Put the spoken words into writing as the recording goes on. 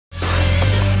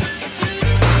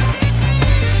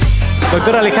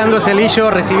Doctor Alejandro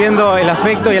Cellillo, recibiendo el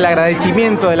afecto y el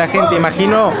agradecimiento de la gente,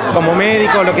 imagino, como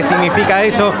médico, lo que significa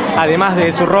eso, además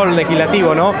de su rol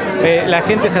legislativo, ¿no? La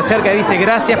gente se acerca y dice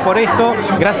gracias por esto,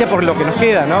 gracias por lo que nos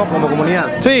queda, ¿no? Como comunidad.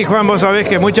 Sí, Juan, vos sabés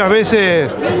que muchas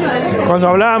veces cuando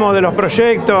hablábamos de los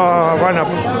proyectos, bueno,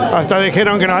 hasta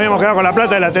dijeron que nos habíamos quedado con la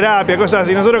plata de la terapia, cosas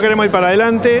así. Nosotros queremos ir para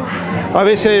adelante. A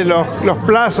veces los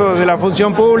plazos de la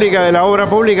función pública, de la obra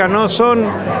pública, no son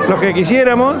los que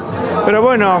quisiéramos, pero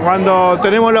bueno, cuando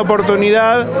tenemos la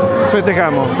oportunidad,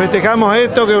 festejamos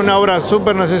esto, que es una obra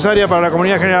súper necesaria para la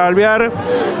comunidad General Alvear,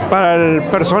 para el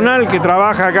personal que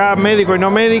trabaja acá, médico y no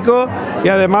médico, y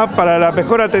además para la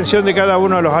mejor atención de cada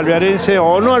uno de los alvearenses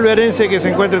o no alvearenses que se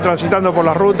encuentren transitando por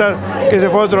las rutas, que ese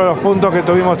fue otro de los puntos que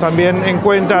tuvimos también en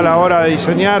cuenta a la hora de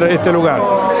diseñar este lugar.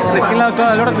 Recién la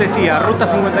doctora Alvear decía, Ruta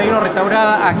 51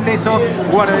 restaurada, acceso,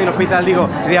 Guardia del hospital. Digo,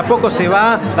 de a poco se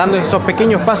va dando esos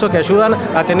pequeños pasos que ayudan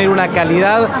a tener una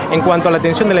calidad en cuanto a la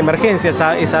atención de la emergencia,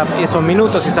 esos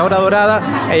minutos, esa hora dorada,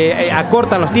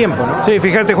 acortan los tiempos, ¿no? Sí,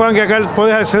 fíjate, Juan, que acá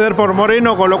podés acceder por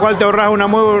Moreno, con lo cual te ahorrás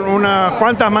unas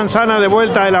cuantas manzanas de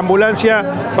vuelta de la ambulancia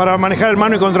para manejar el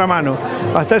mano y contramano.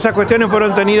 Hasta esas cuestiones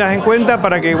fueron tenidas en cuenta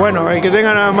para que, bueno, el que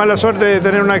tenga la mala suerte de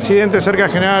tener un accidente cerca de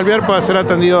General Alvear pueda ser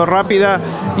atendido rápida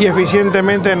y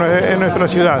eficientemente en nuestra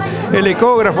ciudad. El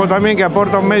ecógrafo también, que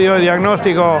aporta un medio de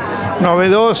diagnóstico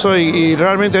novedoso y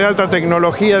realmente de alta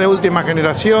tecnología de última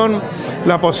generación,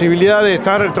 la posibilidad de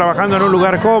estar trabajando en un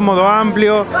lugar cómodo,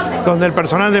 amplio, donde el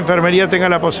personal de enfermería tenga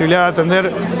la posibilidad de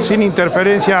atender sin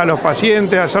interferencia a los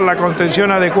pacientes, hacer la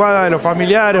contención adecuada de los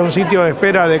familiares, un sitio de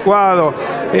espera adecuado.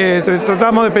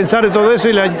 Tratamos de pensar en todo eso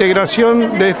y la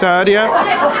integración de esta área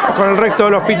con el resto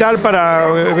del hospital para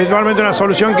eventualmente una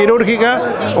solución quirúrgica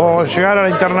o llegar a la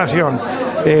internación.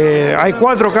 Hay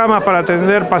 4 camas para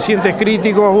atender pacientes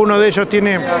críticos, uno de ellos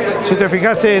tiene, si te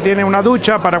fijaste, tiene una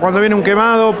ducha para cuando viene un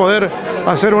quemado poder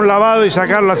hacer un lavado y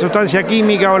sacar la sustancia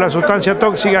química o la sustancia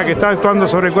tóxica que está actuando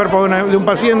sobre el cuerpo de un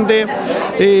paciente.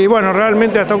 Y bueno,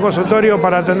 realmente hasta un consultorio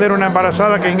para atender una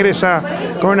embarazada que ingresa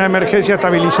con una emergencia,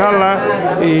 estabilizarla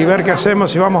y ver qué hacemos,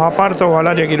 si vamos a parto o al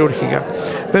área quirúrgica.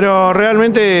 Pero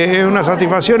realmente es una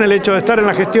satisfacción el hecho de estar en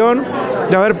la gestión,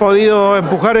 de haber podido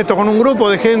empujar esto con un grupo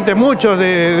de gente, muchos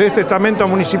de este estamento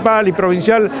municipal y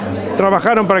provincial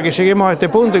trabajaron para que lleguemos a este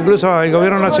punto, incluso el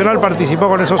gobierno nacional participó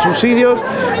con esos subsidios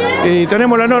y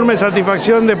tenemos la enorme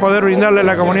satisfacción de poder brindarle a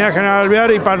la comunidad General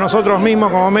Alvear y para nosotros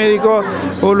mismos como médicos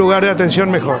un lugar de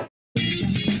atención mejor.